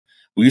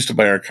We used to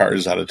buy our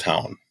cars out of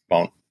town,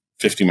 about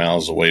 50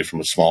 miles away from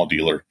a small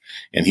dealer,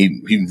 and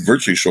he'd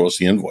virtually show us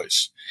the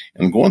invoice.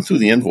 And going through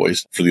the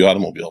invoice for the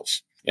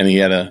automobiles, and he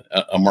had a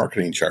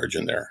marketing charge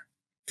in there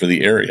for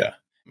the area.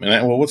 And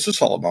well, what's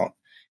this all about?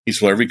 He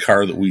said, well, every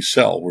car that we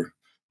sell,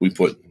 we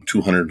put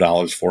 $200,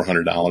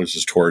 $400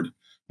 is toward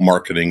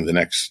marketing the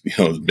next,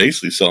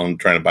 basically trying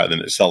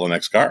to sell the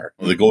next car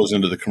that goes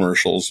into the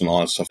commercials and all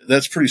that stuff.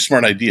 That's a pretty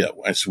smart idea.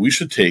 So we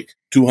should take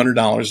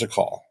 $200 a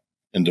call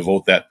and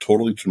devote that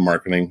totally to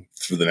marketing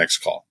for the next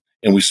call.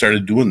 And we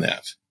started doing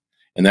that.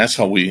 And that's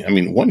how 1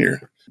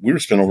 year we were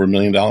spending over $1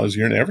 million a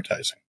year in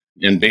advertising,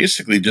 and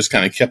basically just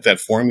kind of kept that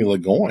formula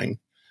going.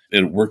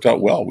 It worked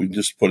out well. We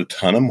just put a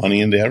ton of money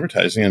into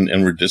advertising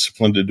and we're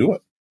disciplined to do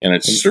it. And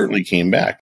it certainly came back.